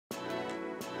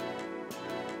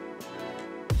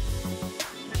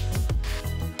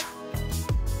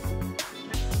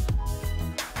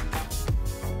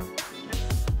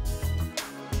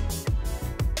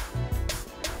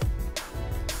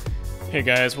Hey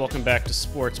guys, welcome back to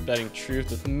Sports Betting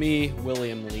Truth with me,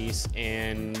 William Lease,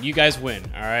 and you guys win,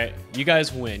 all right? You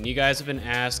guys win. You guys have been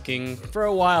asking for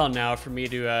a while now for me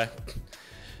to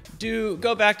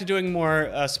go back to doing more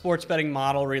sports betting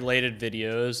model related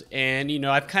videos, and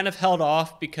I've kind of held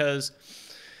off because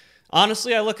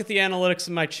honestly, I look at the analytics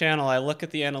in my channel. I look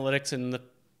at the analytics in the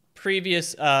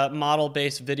previous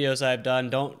model-based videos I've done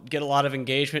don't get a lot of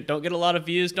engagement, don't get a lot of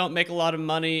views, don't make a lot of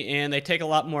money, and they take a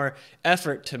lot more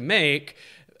effort to make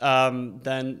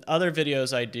than other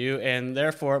videos I do, and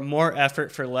therefore more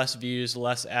effort for less views,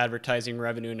 less advertising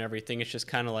revenue and everything. It's just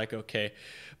kind of like, okay.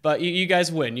 But you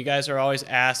guys win. You guys are always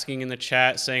asking in the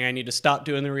chat saying I need to stop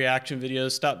doing the reaction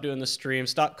videos, stop doing the streams,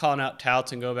 stop calling out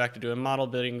touts and go back to doing model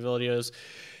bidding videos.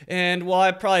 And while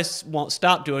I probably won't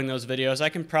stop doing those videos, I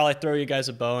can probably throw you guys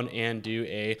a bone and do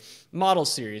a model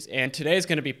series. And today is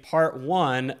going to be part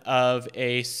one of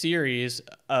a series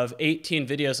of 18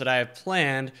 videos that I have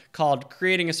planned called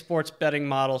Creating a Sports Betting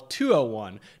Model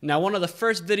 201. Now, one of the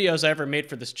first videos I ever made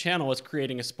for this channel was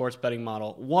Creating a Sports Betting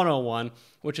Model 101,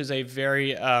 which is a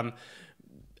very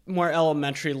more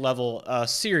elementary level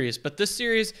series. But this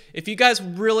series, if you guys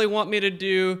really want me to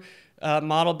do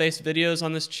model-based videos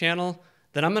on this channel,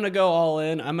 then I'm going to go all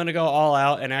in, I'm going to go all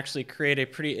out and actually create a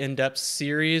pretty in-depth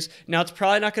series. Now, it's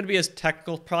probably not going to be as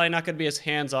technical, probably not going to be as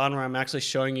hands-on where I'm actually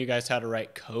showing you guys how to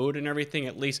write code and everything,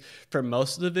 at least for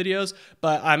most of the videos,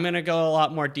 but I'm going to go a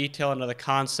lot more detail into the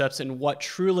concepts and what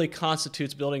truly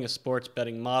constitutes building a sports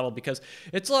betting model, because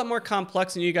it's a lot more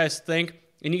complex than you guys think,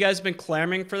 and you guys have been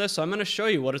clamoring for this, so I'm going to show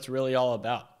you what it's really all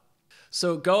about.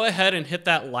 So go ahead and hit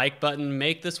that like button,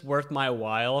 make this worth my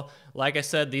while. Like I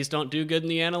said, these don't do good in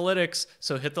the analytics,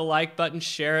 so hit the like button,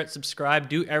 share it, subscribe,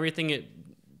 do everything it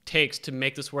takes to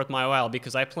make this worth my while,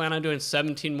 because I plan on doing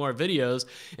 17 more videos,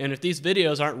 and if these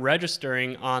videos aren't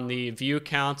registering on the view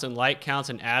counts and like counts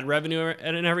and ad revenue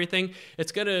and everything,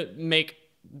 it's going to make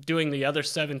doing the other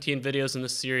 17 videos in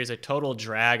this series a total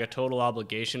drag, a total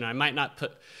obligation. I might not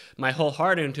put my whole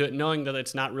heart into it knowing that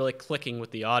it's not really clicking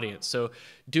with the audience. So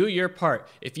do your part.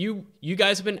 If you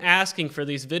guys have been asking for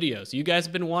these videos, you guys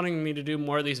have been wanting me to do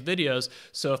more of these videos,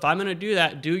 so if I'm going to do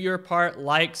that, do your part,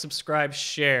 like, subscribe,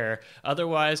 share.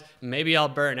 Otherwise, maybe I'll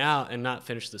burn out and not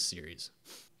finish the series.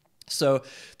 So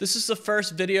this is the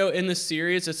first video in the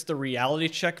series. It's the reality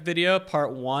check video,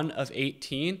 part 1 of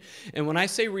 18. And when I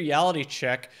say reality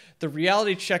check, the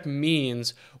reality check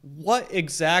means what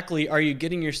exactly are you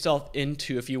getting yourself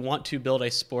into if you want to build a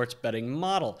sports betting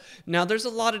model. Now, there's a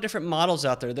lot of different models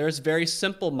out there. There's very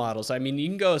simple models. I mean, you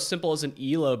can go as simple as an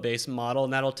ELO-based model,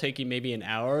 and that'll take you maybe an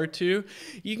hour or two.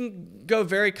 You can go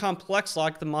very complex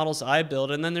like the models I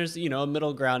build, and then there's, a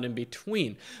middle ground in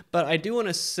between. But I do want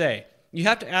to say, you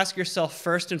have to ask yourself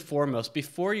first and foremost,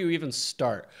 before you even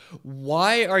start,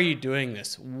 why are you doing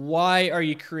this? Why are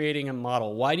you creating a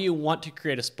model? Why do you want to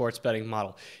create a sports betting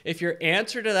model? If your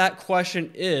answer to that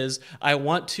question is, I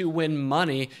want to win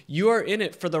money, you are in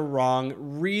it for the wrong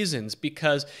reasons,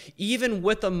 because even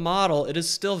with a model, it is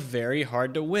still very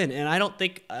hard to win. And I don't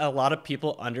think a lot of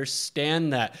people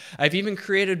understand that. I've even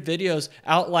created videos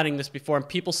outlining this before, and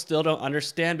people still don't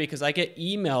understand, because I get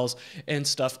emails and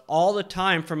stuff all the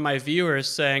time from my viewers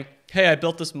saying, hey, I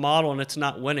built this model and it's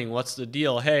not winning. What's the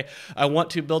deal? Hey, I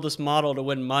want to build this model to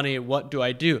win money. What do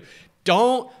I do?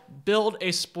 Don't build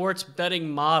a sports betting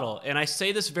model. And I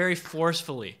say this very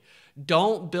forcefully.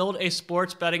 Don't build a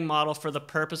sports betting model for the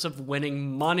purpose of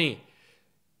winning money.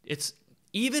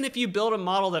 Even if you build a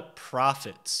model that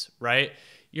profits, right?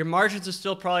 Your margins are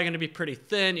still probably going to be pretty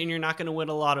thin, and you're not going to win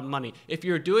a lot of money. If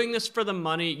you're doing this for the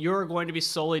money, you're going to be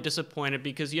solely disappointed,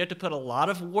 because you have to put a lot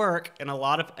of work and a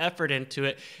lot of effort into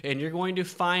it, and you're going to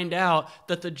find out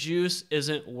that the juice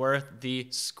isn't worth the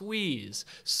squeeze.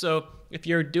 So if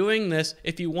you're doing this,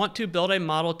 if you want to build a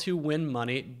model to win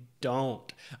money,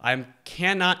 don't. I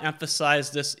cannot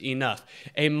emphasize this enough.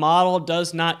 A model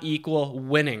does not equal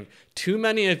winning. Too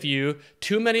many of you,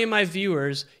 too many of my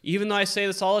viewers, even though I say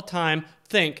this all the time,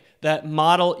 think that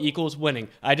model equals winning.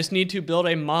 I just need to build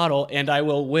a model and I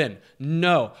will win.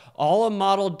 No, all a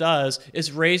model does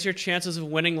is raise your chances of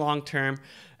winning long term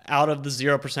out of the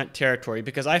 0% territory,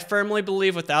 because I firmly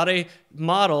believe without a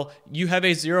model, you have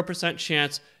a 0%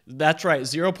 chance. That's right,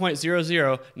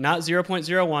 0.00, not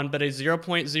 0.01, but a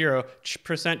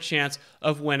 0.0% chance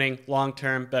of winning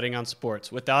long-term betting on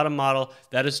sports. Without a model,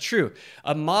 that is true.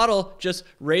 A model just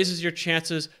raises your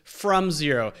chances from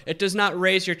 0. It does not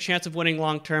raise your chance of winning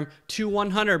long-term to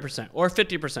 100% or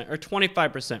 50% or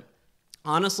 25%.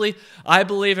 Honestly, I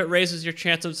believe it raises your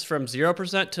chances from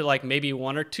 0% to like maybe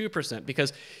 1 or 2%,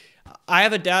 because I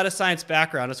have a data science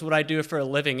background. It's what I do for a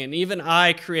living. And even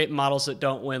I create models that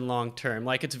don't win long term.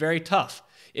 Like, it's very tough.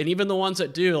 And even the ones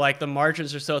that do, like the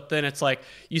margins are so thin, it's like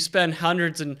you spend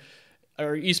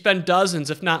you spend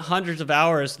dozens, if not hundreds of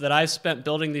hours that I've spent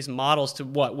building these models to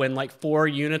win like 4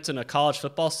 units in a college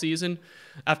football season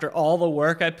after all the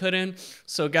work I put in.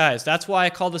 So guys, that's why I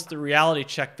call this the reality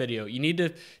check video. You need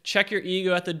to check your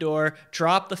ego at the door,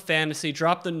 drop the fantasy,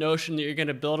 drop the notion that you're going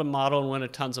to build a model and win a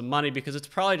tons of money, because it's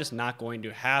probably just not going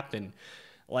to happen.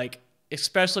 Like,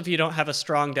 especially if you don't have a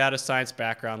strong data science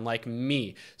background like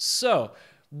me. So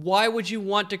why would you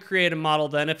want to create a model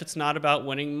then if it's not about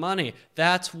winning money?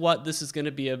 That's what this is going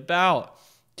to be about.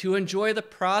 To enjoy the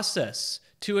process,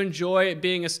 to enjoy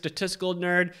being a statistical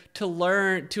nerd, to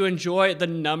learn, to enjoy the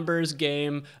numbers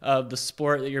game of the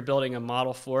sport that you're building a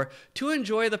model for, to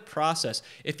enjoy the process.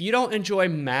 If you don't enjoy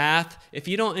math, if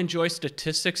you don't enjoy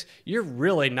statistics, you're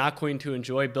really not going to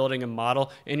enjoy building a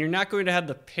model, and you're not going to have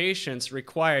the patience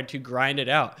required to grind it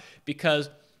out, because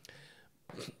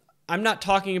I'm not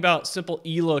talking about simple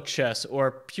ELO chess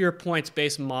or pure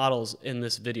points-based models in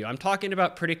this video. I'm talking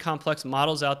about pretty complex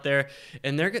models out there,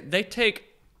 and they take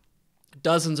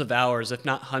dozens of hours, if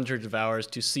not hundreds of hours,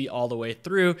 to see all the way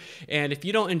through. And if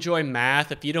you don't enjoy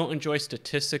math, if you don't enjoy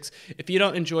statistics, if you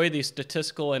don't enjoy the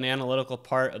statistical and analytical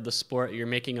part of the sport you're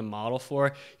making a model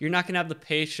for, you're not going to have the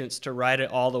patience to ride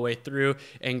it all the way through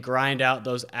and grind out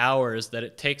those hours that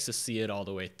it takes to see it all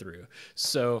the way through.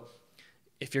 So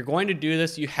if you're going to do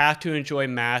this, you have to enjoy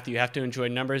math, you have to enjoy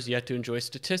numbers, you have to enjoy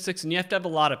statistics, and you have to have a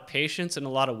lot of patience and a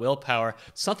lot of willpower,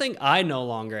 something I no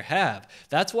longer have.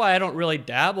 That's why I don't really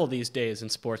dabble these days in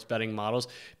sports betting models,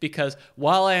 because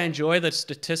while I enjoy the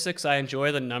statistics, I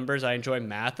enjoy the numbers, I enjoy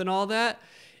math and all that,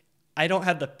 I don't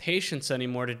have the patience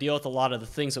anymore to deal with a lot of the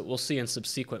things that we'll see in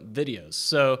subsequent videos.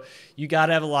 So you got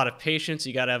to have a lot of patience.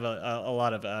 You got to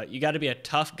have you got to be a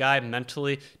tough guy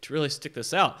mentally to really stick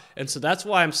this out. And so that's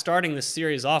why I'm starting this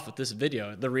series off with this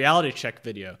video, the reality check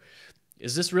video.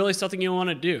 Is this really something you want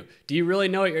to do? Do you really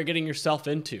know what you're getting yourself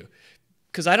into?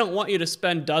 Because I don't want you to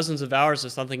spend dozens of hours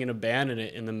of something and abandon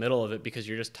it in the middle of it because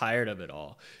you're just tired of it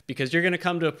all. Because you're going to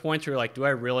come to a point where you're like, do I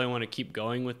really want to keep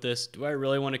going with this? Do I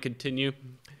really want to continue?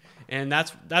 And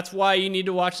that's why you need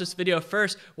to watch this video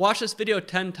first. Watch this video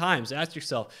 10 times. Ask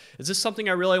yourself, is this something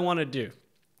I really want to do?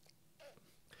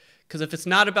 Because if it's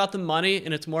not about the money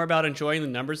and it's more about enjoying the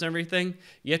numbers and everything,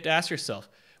 you have to ask yourself,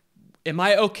 am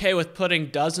I okay with putting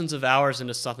dozens of hours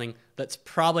into something that's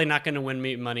probably not going to win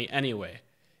me money anyway?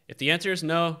 If the answer is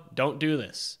no, don't do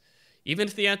this. Even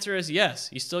if the answer is yes,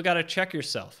 you still got to check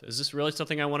yourself. Is this really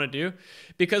something I want to do?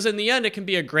 Because in the end, it can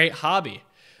be a great hobby.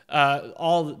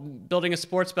 All building a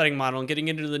sports betting model and getting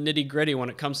into the nitty-gritty when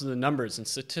it comes to the numbers and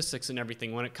statistics and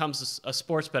everything when it comes to a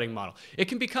sports betting model. It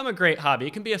can become a great hobby.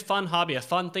 It can be a fun hobby, a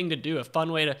fun thing to do, a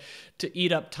fun way to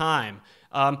eat up time.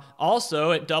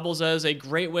 Also, it doubles as a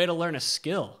great way to learn a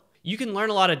skill. You can learn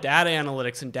a lot of data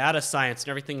analytics and data science and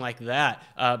everything like that.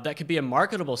 That could be a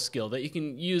marketable skill that you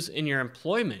can use in your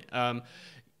employment.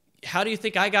 How do you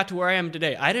think I got to where I am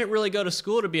today? I didn't really go to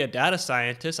school to be a data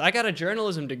scientist. I got a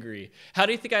journalism degree. How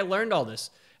do you think I learned all this?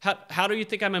 How do you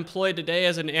think I'm employed today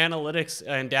as an analytics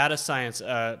and data science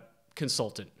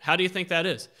consultant? How do you think that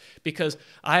is? Because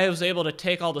I was able to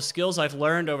take all the skills I've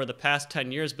learned over the past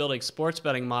 10 years building sports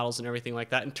betting models and everything like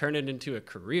that and turn it into a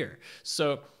career.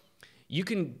 So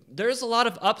there's a lot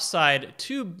of upside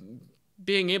to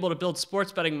being able to build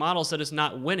sports betting models that is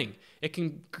not winning. It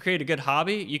can create a good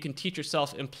hobby. You can teach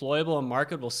yourself employable and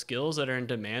marketable skills that are in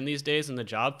demand these days in the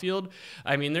job field.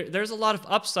 I mean, there's a lot of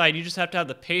upside. You just have to have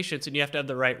the patience and you have to have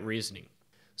the right reasoning.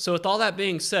 So with all that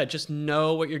being said, just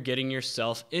know what you're getting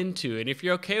yourself into. And if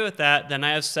you're okay with that, then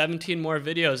I have 17 more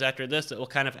videos after this that will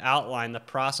kind of outline the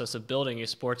process of building a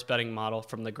sports betting model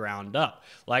from the ground up.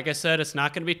 Like I said, it's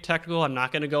not going to be technical. I'm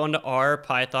not going to go into R or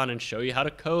Python and show you how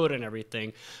to code and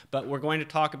everything, but we're going to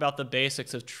talk about the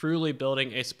basics of truly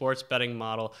building a sports betting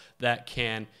model that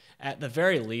can, at the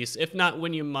very least, if not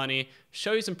win you money,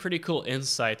 show you some pretty cool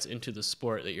insights into the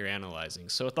sport that you're analyzing.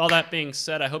 So with all that being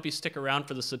said, I hope you stick around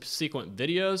for the subsequent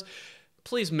videos.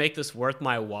 Please make this worth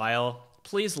my while.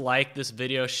 Please like this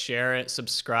video, share it,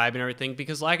 subscribe and everything,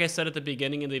 because like I said at the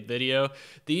beginning of the video,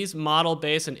 these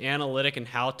model-based and analytic and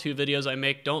how-to videos I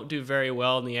make don't do very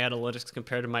well in the analytics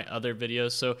compared to my other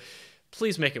videos. So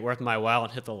please make it worth my while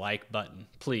and hit the like button,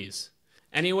 please.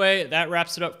 Anyway, that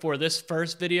wraps it up for this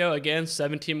first video. Again,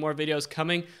 17 more videos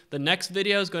coming. The next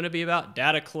video is going to be about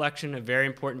data collection, a very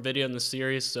important video in the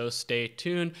series, so stay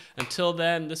tuned. Until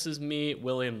then, this is me,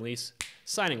 William Leese,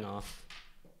 signing off.